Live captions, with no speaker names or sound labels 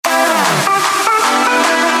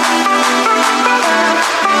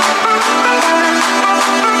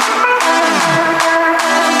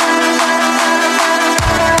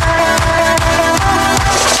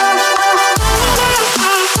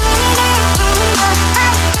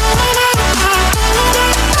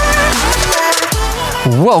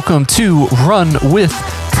welcome to Run with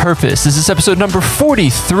Purpose. This is episode number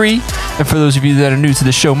 43, and for those of you that are new to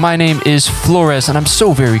the show, my name is Flores, and I'm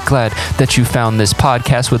so very glad that you found this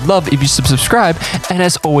podcast. Would love if you subscribe, and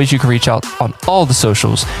as always, you can reach out on all the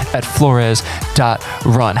socials at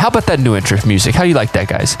flores.run. How about that new intro music? How you like that,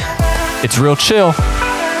 guys? It's real chill.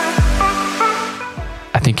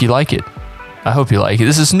 I think you like it. I hope you like it.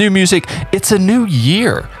 This is new music. It's a new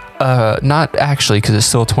year. Not actually, because it's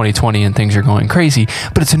still 2020 and things are going crazy,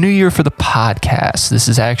 but it's a new year for the podcast. This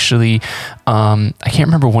is actually, I can't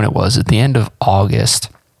remember when it was, at the end of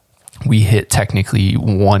August, we hit technically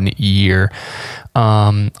 1 year.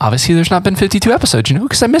 Obviously there's not been 52 episodes,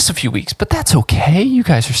 because I missed a few weeks, but that's okay. You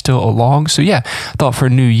guys are still along. So yeah, I thought for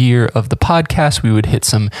a new year of the podcast, we would hit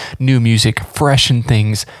some new music, freshen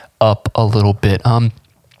things up a little bit.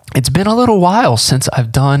 It's been a little while since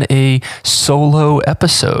I've done a solo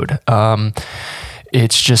episode.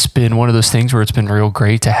 It's just been one of those things where it's been real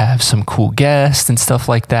great to have some cool guests and stuff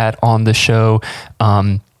like that on the show.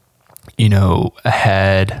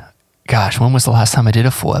 When was the last time I did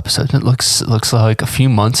a full episode? It looks like a few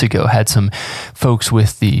months ago. Had some folks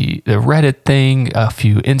with the Reddit thing, a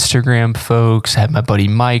few Instagram folks. Had my buddy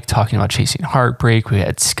Mike talking about chasing heartbreak. We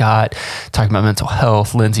had Scott talking about mental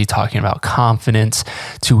health. Lindsay talking about confidence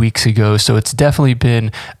 2 weeks ago. So it's definitely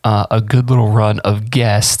been a good little run of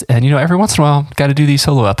guests. And, every once in a while, got to do these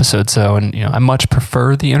solo episodes. So, I much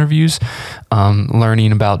prefer the interviews,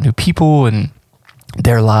 learning about new people and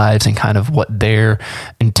their lives and kind of what their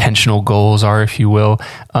intentional goals are, if you will.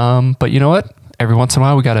 But you know what? Every once in a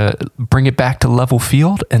while, we got to bring it back to level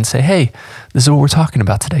field and say, hey, this is what we're talking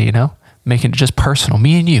about today, making it just personal,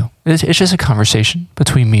 me and you. It's just a conversation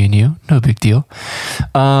between me and you. No big deal.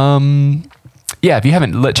 Yeah, if you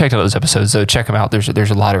haven't checked out those episodes, though, check them out. There's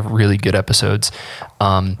a lot of really good episodes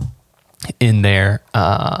in there.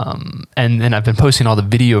 And then I've been posting all the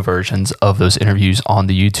video versions of those interviews on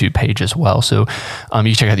the YouTube page as well. So you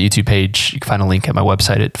can check out the YouTube page. You can find a link at my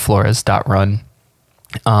website at flores.run.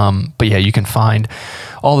 But yeah, you can find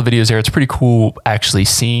all the videos there. It's pretty cool actually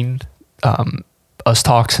seeing us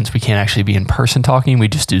talk, since we can't actually be in person talking. We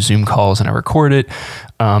just do Zoom calls and I record it.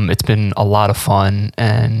 It's been a lot of fun,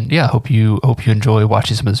 and yeah, hope you enjoy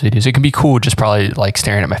watching some of those videos. It can be cool just probably like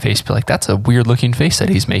staring at my face, be like, that's a weird looking face that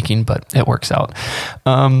he's making, but it works out.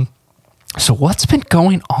 So what's been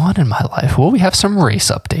going on in my life? Well, we have some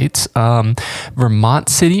race updates. Vermont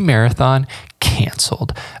City Marathon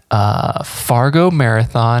canceled. Fargo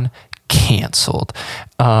Marathon canceled.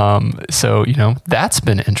 So, that's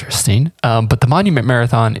been interesting. But the Monument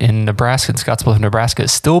Marathon in Nebraska, in Scottsbluff, Nebraska,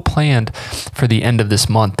 is still planned for the end of this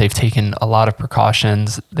month. They've taken a lot of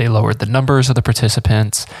precautions. They lowered the numbers of the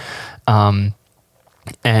participants,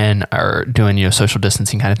 and are doing, social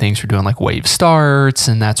distancing kind of things. We're doing like wave starts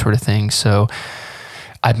and that sort of thing. So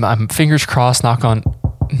I'm fingers crossed, knock on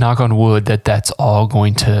wood, that's all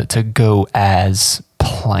going to go as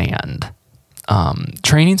planned.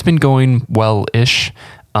 Training's been going well-ish.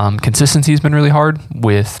 Consistency has been really hard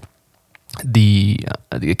with the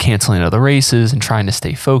canceling of the races and trying to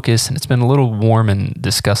stay focused. And it's been a little warm and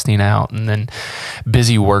disgusting out, and then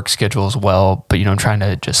busy work schedule as well. But, I'm trying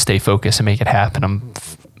to just stay focused and make it happen.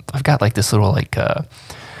 I've got like this little like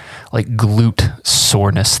glute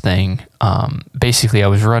soreness thing. Basically I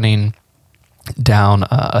was running down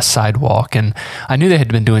a sidewalk, and I knew they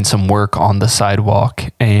had been doing some work on the sidewalk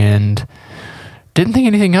and didn't think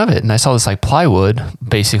anything of it. And I saw this like plywood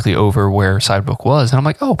basically over where sidewalk was. And I'm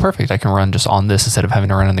like, oh, perfect. I can run just on this instead of having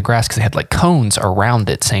to run in the grass, because they had like cones around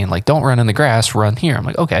it saying like, don't run in the grass, run here. I'm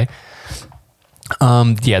like, okay.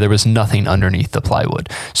 Yeah, there was nothing underneath the plywood.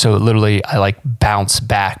 So literally I like bounced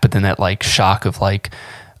back, but then that like shock of like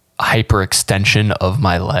hyperextension of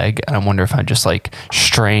my leg. And I wonder if I just like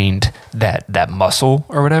strained that muscle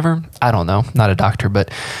or whatever. I don't know. Not a doctor,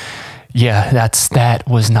 but yeah, that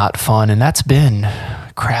was not fun. And that's been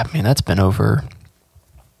over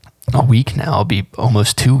a week now. I'll be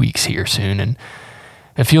almost 2 weeks here soon. And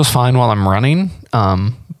it feels fine while I'm running.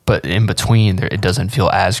 But in between it doesn't feel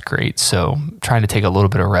as great. So I'm trying to take a little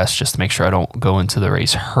bit of rest just to make sure I don't go into the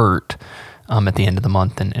race hurt, at the end of the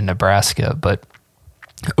month in Nebraska. But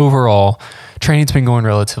overall, training's been going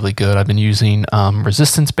relatively good. I've been using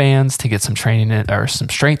resistance bands to get some training in, or some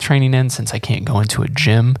strength training in, since I can't go into a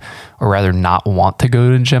gym, or rather not want to go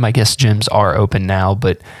to a gym. I guess gyms are open now,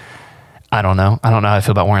 but I don't know. I don't know how I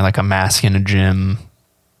feel about wearing like a mask in a gym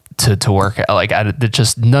to work out. Like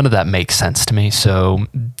just none of that makes sense to me. So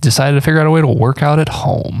decided to figure out a way to work out at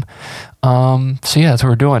home. So yeah, that's what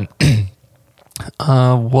we're doing.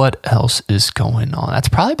 What else is going on? That's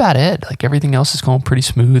probably about it. Like everything else is going pretty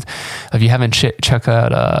smooth. If you haven't check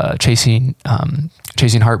out Chasing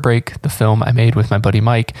Heartbreak, the film I made with my buddy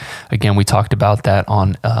Mike. Again, we talked about that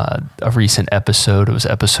on a recent episode. It was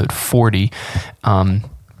episode 40.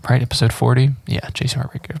 Right, episode 40? Yeah, Chasing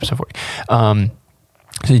Heartbreak, episode 40.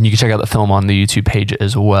 So you can check out the film on the YouTube page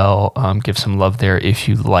as well. Give some love there if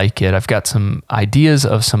you like it. I've got some ideas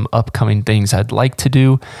of some upcoming things I'd like to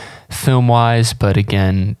do film-wise, but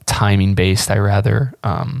again, timing-based. I rather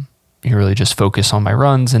really just focus on my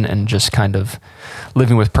runs and just kind of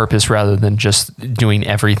living with purpose rather than just doing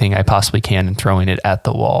everything I possibly can and throwing it at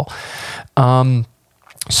the wall.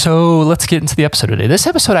 So let's get into the episode today. This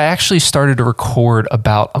episode I actually started to record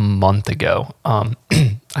about a month ago.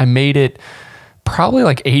 I made it probably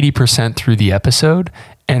like 80% through the episode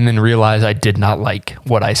and then realized I did not like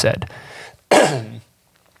what I said.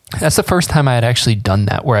 That's the first time I had actually done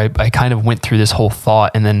that, where I kind of went through this whole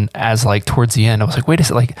thought, and then as like towards the end, I was like, wait a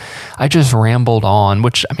second, like I just rambled on,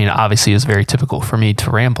 which I mean, obviously is very typical for me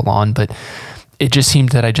to ramble on, but it just seemed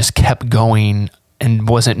that I just kept going and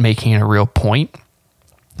wasn't making a real point.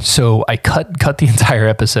 So I cut the entire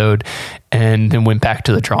episode and then went back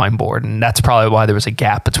to the drawing board. And that's probably why there was a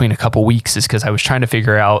gap between a couple weeks, is because I was trying to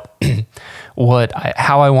figure out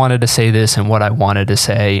how I wanted to say this and what I wanted to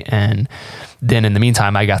say. And then in the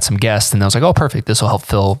meantime, I got some guests, and I was like, oh, perfect. This will help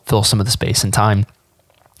fill some of the space and time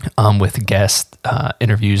with guest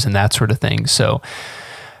interviews and that sort of thing. So,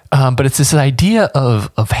 but it's this idea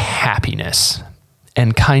of happiness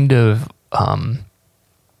and kind of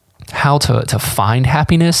how to find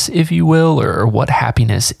happiness, if you will, or what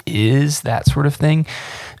happiness is, that sort of thing.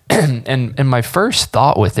 And my first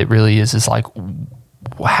thought with it really is like,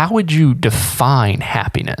 how would you define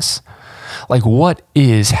happiness? Like, what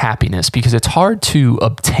is happiness? Because it's hard to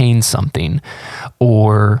obtain something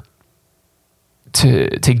or to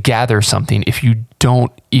gather something if you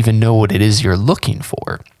don't even know what it is you're looking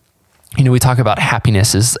for. You know, we talk about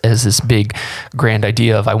happiness as this big grand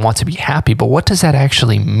idea of I want to be happy, but what does that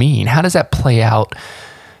actually mean? How does that play out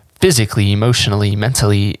physically, emotionally,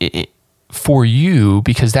 mentally for you?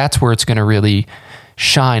 Because that's where it's going to really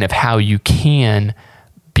shine of how you can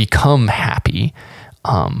become happy.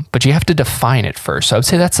 But you have to define it first. So I would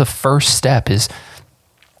say that's the first step is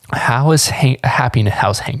how is happiness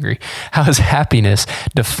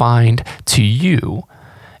defined to you?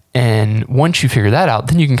 And once you figure that out,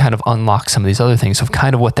 then you can kind of unlock some of these other things of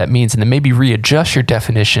kind of what that means, and then maybe readjust your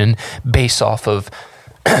definition based off of,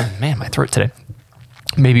 man, my throat today.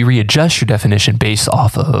 Maybe readjust your definition based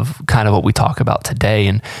off of kind of what we talk about today.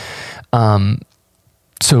 And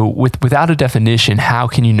so without a definition, how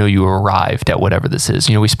can you know you arrived at whatever this is?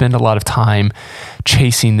 You know, we spend a lot of time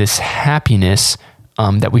chasing this happiness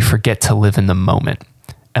that we forget to live in the moment.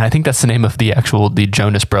 And I think that's the name of the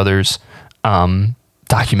Jonas Brothers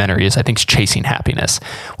documentary is, I think, Chasing Happiness,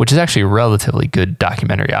 which is actually a relatively good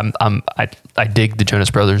documentary. I dig the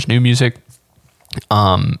Jonas Brothers' new music.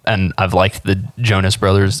 And I've liked the Jonas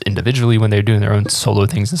Brothers individually when they're doing their own solo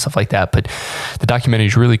things and stuff like that. But the documentary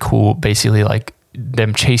is really cool. Basically, like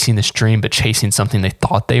them chasing this dream, but chasing something they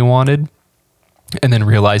thought they wanted, and then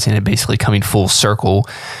realizing it basically coming full circle.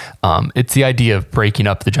 It's the idea of breaking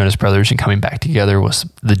up the Jonas Brothers and coming back together was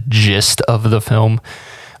the gist of the film.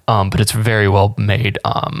 But it's very well made.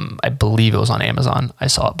 I believe it was on Amazon. I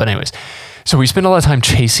saw it. But anyways, so we spend a lot of time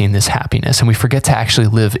chasing this happiness, and we forget to actually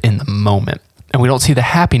live in the moment. And we don't see the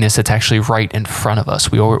happiness that's actually right in front of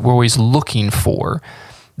us. We're always looking for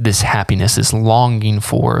this happiness, this longing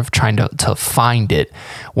for, of trying to find it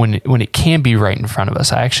when it can be right in front of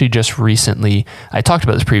us. I actually just recently, I talked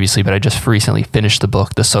about this previously, but I just recently finished the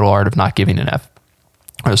book, The Subtle Art of Not Giving an F,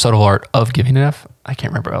 or The Subtle Art of Giving an F. I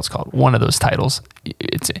can't remember what it's called. One of those titles.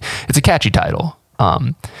 It's a catchy title.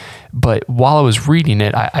 But while I was reading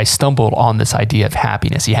it, I stumbled on this idea of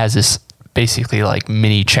happiness. He has this basically like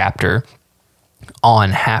mini chapter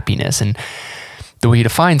on happiness. And the way he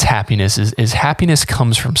defines happiness is happiness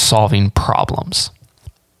comes from solving problems.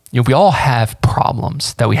 You know, we all have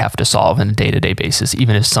problems that we have to solve on a day-to-day basis,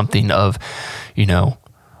 even if something of, you know,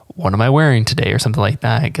 what am I wearing today or something like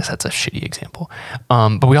that. I guess that's a shitty example.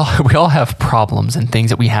 But we all have problems and things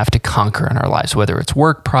that we have to conquer in our lives, whether it's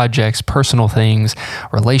work projects, personal things,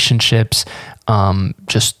 relationships,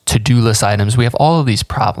 just to-do list items. We have all of these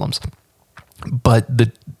problems. But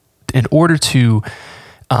in order to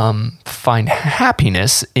find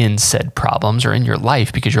happiness in said problems or in your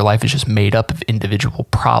life, because your life is just made up of individual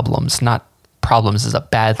problems, not problems is a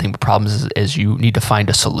bad thing, but problems is you need to find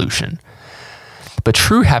a solution. But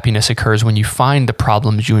true happiness occurs when you find the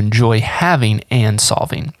problems you enjoy having and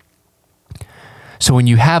solving. So when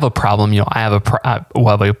you have a problem, I have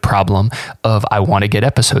a problem of I want to get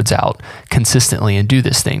episodes out consistently and do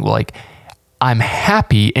this thing. Well, like, I'm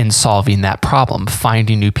happy in solving that problem,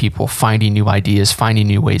 finding new people, finding new ideas, finding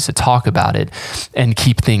new ways to talk about it and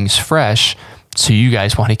keep things fresh. So you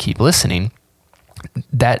guys want to keep listening.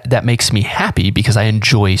 That makes me happy because I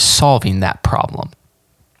enjoy solving that problem.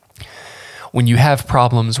 When you have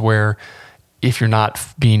problems where if you're not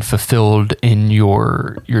being fulfilled in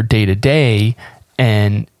your day-to-day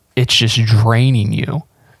and it's just draining you.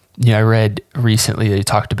 I read recently they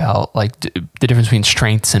talked about like the difference between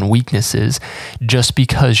strengths and weaknesses. Just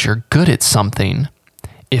because you're good at something,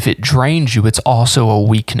 if it drains you, it's also a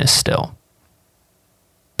weakness still.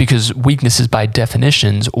 Because weaknesses by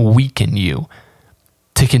definitions weaken you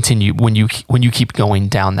to continue when you keep going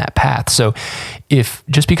down that path. So if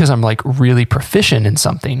just because I'm like really proficient in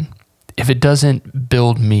something, if it doesn't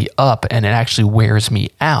build me up and it actually wears me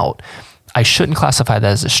out, I shouldn't classify that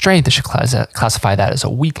as a strength. I should classify that as a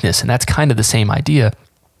weakness. And that's kind of the same idea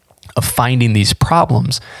of finding these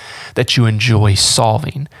problems that you enjoy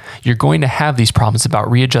solving. You're going to have these problems about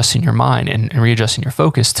readjusting your mind and readjusting your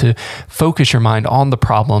focus to focus your mind on the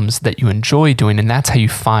problems that you enjoy doing. And that's how you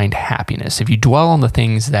find happiness. If you dwell on the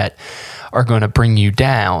things that are going to bring you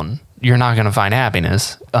down, you're not going to find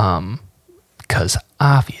happiness, because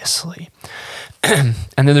obviously. And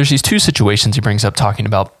then there's these two situations he brings up talking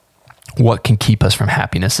about what can keep us from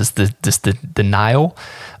happiness is the denial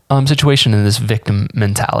situation and this victim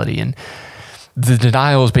mentality. And the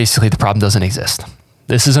denial is basically the problem doesn't exist.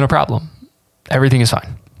 This isn't a problem. Everything is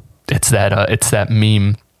fine. It's that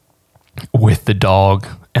meme with the dog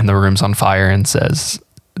and the room's on fire and says,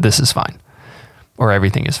 this is fine, or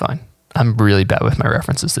everything is fine. I'm really bad with my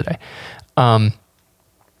references today. But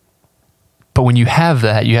when you have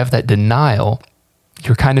that denial,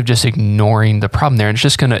 you're kind of just ignoring the problem there, and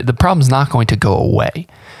the problem's not going to go away.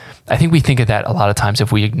 I think we think of that a lot of times.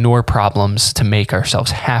 If we ignore problems to make ourselves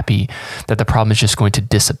happy, that the problem is just going to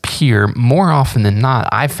disappear. More often than not,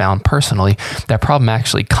 I've found personally that problem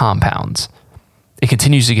actually compounds. It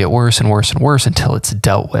continues to get worse and worse and worse until it's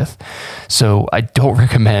dealt with. So I don't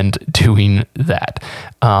recommend doing that,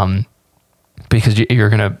 because you're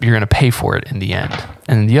gonna pay for it in the end.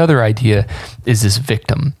 And the other idea is this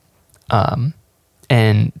victim.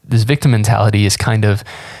 And this victim mentality is kind of,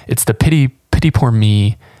 it's the pity poor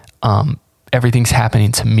me. Everything's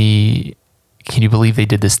happening to me. Can you believe they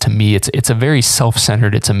did this to me? It's a very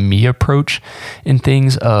self-centered, it's a me approach in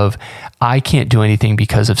things of, I can't do anything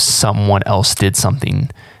because of someone else did something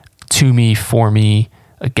to me, for me,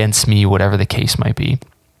 against me, whatever the case might be.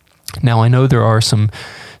 Now, I know there are some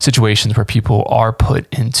situations where people are put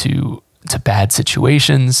into bad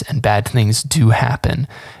situations and bad things do happen,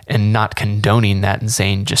 and not condoning that and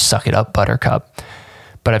saying, just suck it up, buttercup.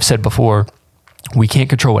 But I've said before, we can't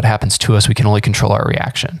control what happens to us. We can only control our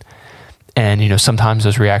reaction. And, sometimes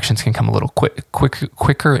those reactions can come a little quickly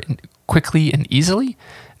and easily.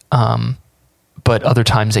 But other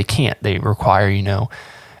times they can't. They require,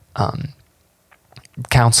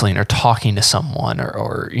 counseling or talking to someone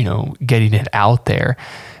or getting it out there.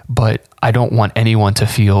 But I don't want anyone to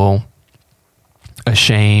feel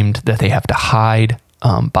ashamed that they have to hide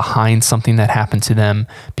behind something that happened to them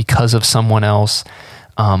because of someone else,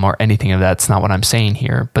 or anything of that. That's not what I'm saying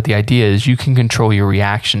here. But the idea is you can control your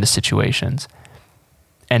reaction to situations.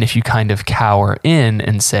 And if you kind of cower in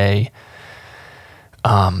and say,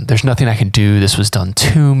 there's nothing I can do, this was done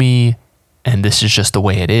to me, and this is just the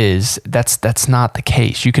way it is, that's not the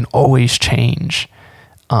case. You can always change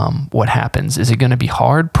what happens. Is it going to be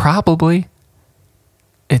hard? Probably.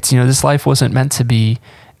 It's, this life wasn't meant to be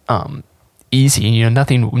easy.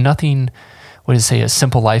 Nothing, what does it say? A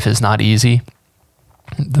simple life is not easy.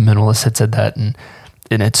 The minimalist had said that, and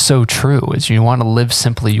it's so true. Is you want to live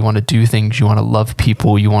simply, you want to do things, you want to love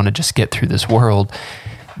people, you want to just get through this world,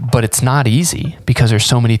 but it's not easy because there's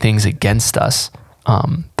so many things against us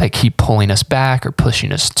that keep pulling us back or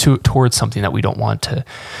pushing us towards something that we don't want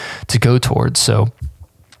to go towards. So,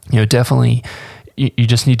 definitely you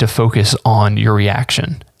just need to focus on your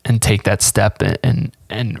reaction and take that step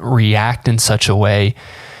and react in such a way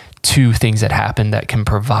to things that happen that can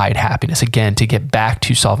provide happiness. Again, to get back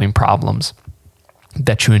to solving problems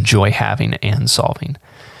that you enjoy having and solving.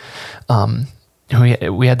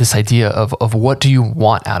 We had this idea of what do you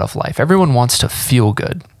want out of life? Everyone wants to feel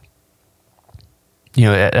good.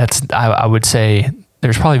 I would say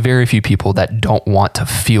there's probably very few people that don't want to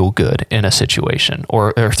feel good in a situation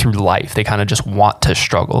or through life. They kind of just want to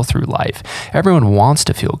struggle through life. Everyone wants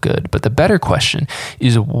to feel good, but the better question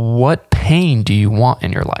is, what pain do you want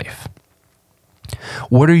in your life?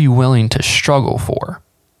 What are you willing to struggle for?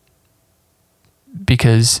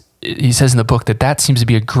 because he says in the book that seems to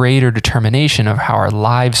be a greater determination of how our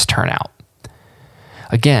lives turn out.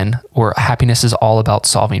 Again, where happiness is all about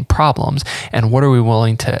solving problems, and what are we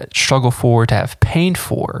willing to struggle for, to have pain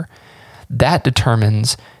for, that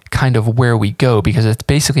determines kind of where we go, because it's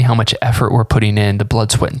basically how much effort we're putting in, the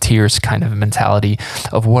blood, sweat, and tears kind of mentality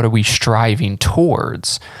of what are we striving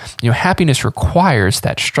towards. Happiness requires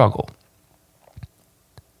that struggle.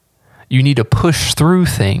 You need to push through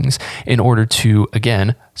things in order to,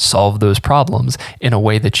 again, solve those problems in a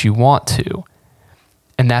way that you want to.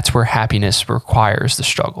 And that's where happiness requires the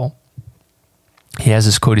struggle. He has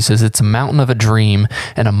this quote, he says, "It's a mountain of a dream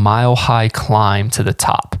and a mile-high climb to the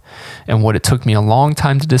top. And what it took me a long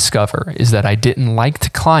time to discover is that I didn't like to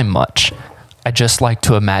climb much. I just like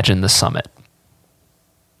to imagine the summit."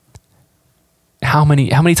 How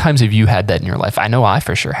many times have you had that in your life? I know I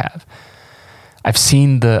for sure have. I've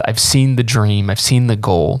seen the dream, I've seen the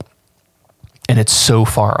goal, and it's so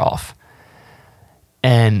far off.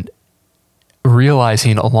 And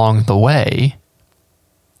realizing along the way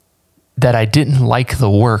that I didn't like the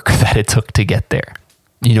work that it took to get there.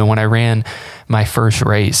 When I ran my first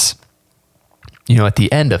race, at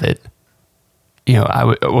the end of it,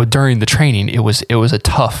 during the training, it was a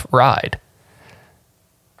tough ride.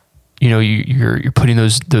 You're putting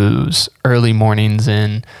those early mornings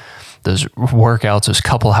in, those workouts, those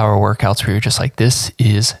couple hour workouts where you're just like, this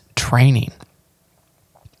is training.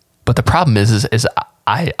 But the problem is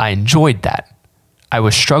I enjoyed that. I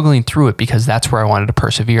was struggling through it because that's where I wanted to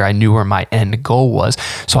persevere. I knew where my end goal was.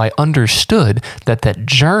 So I understood that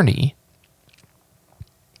journey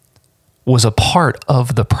was a part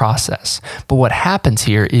of the process. But what happens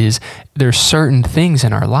here is there's certain things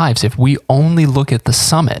in our lives, if we only look at the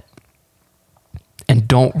summit and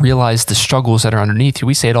don't realize the struggles that are underneath you.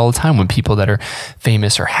 We say it all the time when people that are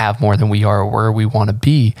famous or have more than we are or where we want to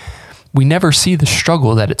be, we never see the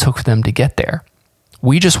struggle that it took for them to get there.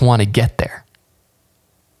 We just want to get there.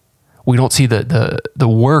 We don't see the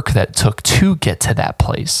work that it took to get to that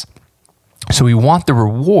place. So we want the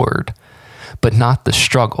reward, but not the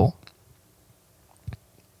struggle.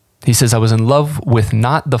 He says, "I was in love with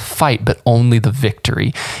not the fight, but only the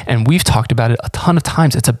victory." And we've talked about it a ton of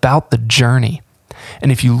times. It's about the journey.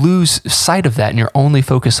 And if you lose sight of that and you're only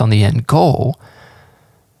focused on the end goal,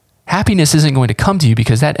 happiness isn't going to come to you,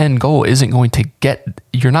 because that end goal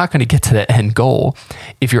you're not going to get to that end goal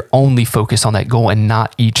if you're only focused on that goal and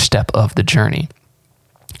not each step of the journey.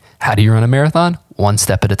 How do you run a marathon? One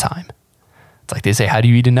step at a time. It's like they say, how do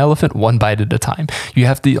you eat an elephant? One bite at a time. You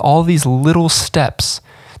have all these little steps,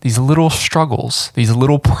 these little struggles, these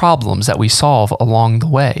little problems that we solve along the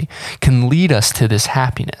way can lead us to this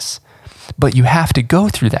happiness. But you have to go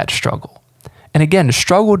through that struggle. And again,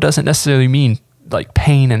 struggle doesn't necessarily mean like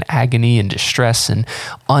pain and agony and distress and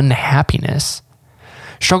unhappiness.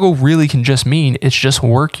 Struggle really can just mean it's just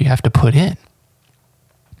work you have to put in.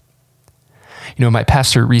 My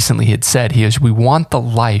pastor recently had said, we want the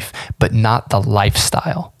life, but not the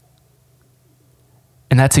lifestyle.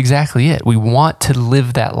 And that's exactly it. We want to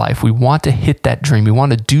live that life. We want to hit that dream. We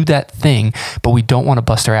want to do that thing, but we don't want to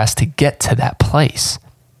bust our ass to get to that place,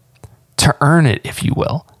 to earn it, if you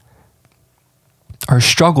will. Our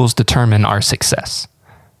struggles determine our success.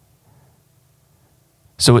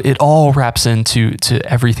 So it all wraps into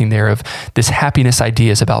everything there of this happiness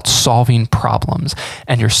idea is about solving problems.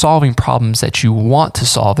 And you're solving problems that you want to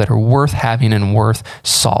solve, that are worth having and worth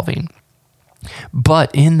solving.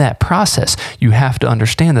 But in that process, you have to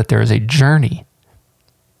understand that there is a journey.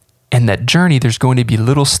 And that journey, there's going to be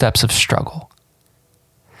little steps of struggle.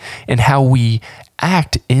 And how we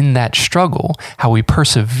act in that struggle, how we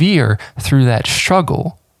persevere through that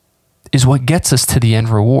struggle, is what gets us to the end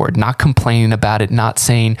reward. Not complaining about it, not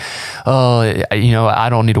saying, oh, I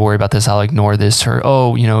don't need to worry about this, I'll ignore this, or,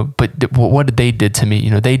 but what they did to me,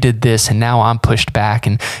 they did this and now I'm pushed back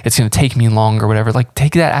and it's going to take me longer, or whatever. Like,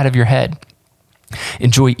 take that out of your head.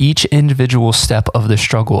 Enjoy each individual step of the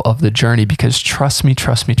struggle, of the journey, because trust me,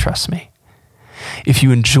 if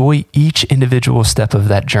you enjoy each individual step of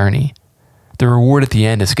that journey, the reward at the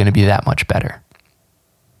end is going to be that much better.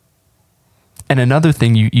 And another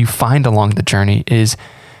thing you find along the journey is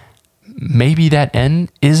maybe that end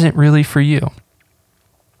isn't really for you.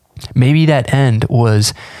 Maybe that end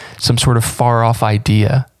was some sort of far off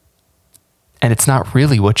idea and it's not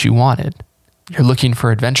really what you wanted. You're looking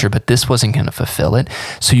for adventure, but this wasn't going to fulfill it.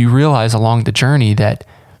 So you realize along the journey that,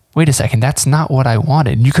 wait a second, that's not what I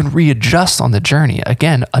wanted. And you can readjust on the journey.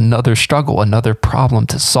 Again, another struggle, another problem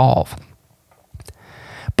to solve.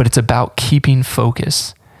 But it's about keeping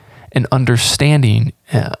focus and understanding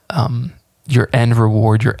your end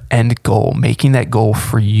reward, your end goal, making that goal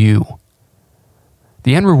for you,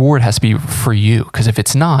 The end reward has to be for you, because if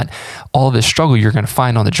it's not, all of this struggle you're going to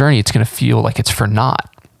find on the journey, it's going to feel like it's for naught.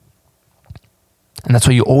 And that's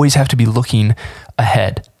why you always have to be looking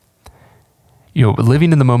ahead.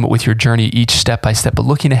 Living in the moment with your journey each step by step, but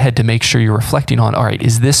looking ahead to make sure you're reflecting on, all right,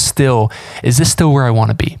 is this still where I want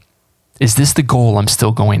to be? Is this the goal I'm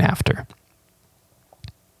still going after?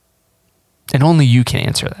 And only you can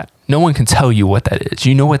answer that. No one can tell you what that is.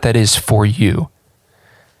 You know what that is for you.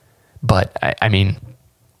 But I mean,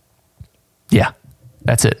 yeah,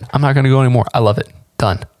 that's it. I'm not going to go anymore. I love it.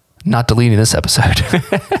 Done. Not deleting this episode.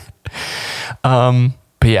 But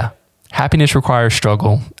yeah. Happiness requires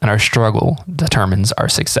struggle, and our struggle determines our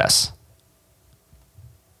success.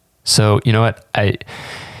 So, you know what?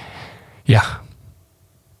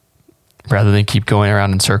 Rather than keep going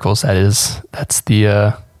around in circles, that's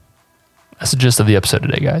the gist of the episode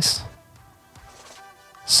today, guys.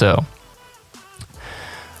 So,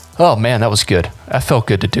 oh man, that was good. That felt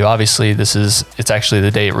good to do. Obviously, it's actually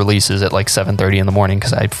the day it releases at like 7:30 in the morning,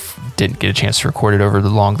 because I didn't get a chance to record it over the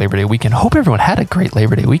long Labor Day weekend. Hope everyone had a great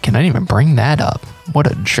Labor Day weekend. I didn't even bring that up.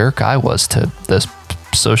 What a jerk I was to this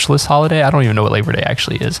socialist holiday. I don't even know what Labor Day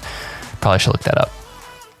actually is. Probably should look that up.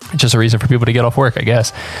 It's just a reason for people to get off work, I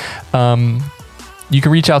guess. You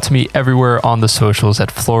can reach out to me everywhere on the socials at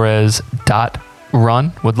flores.run.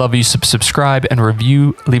 Would love you to subscribe and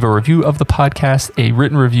leave a review of the podcast. A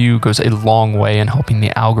written review goes a long way in helping the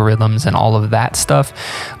algorithms and all of that stuff,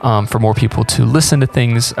 for more people to listen to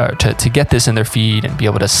things, to get this in their feed and be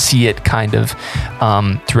able to see it kind of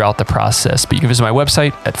throughout the process. But you can visit my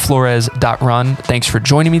website at flores.run. Thanks for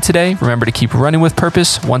joining me today. Remember to keep running with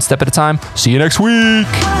purpose, one step at a time. See you next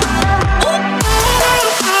week.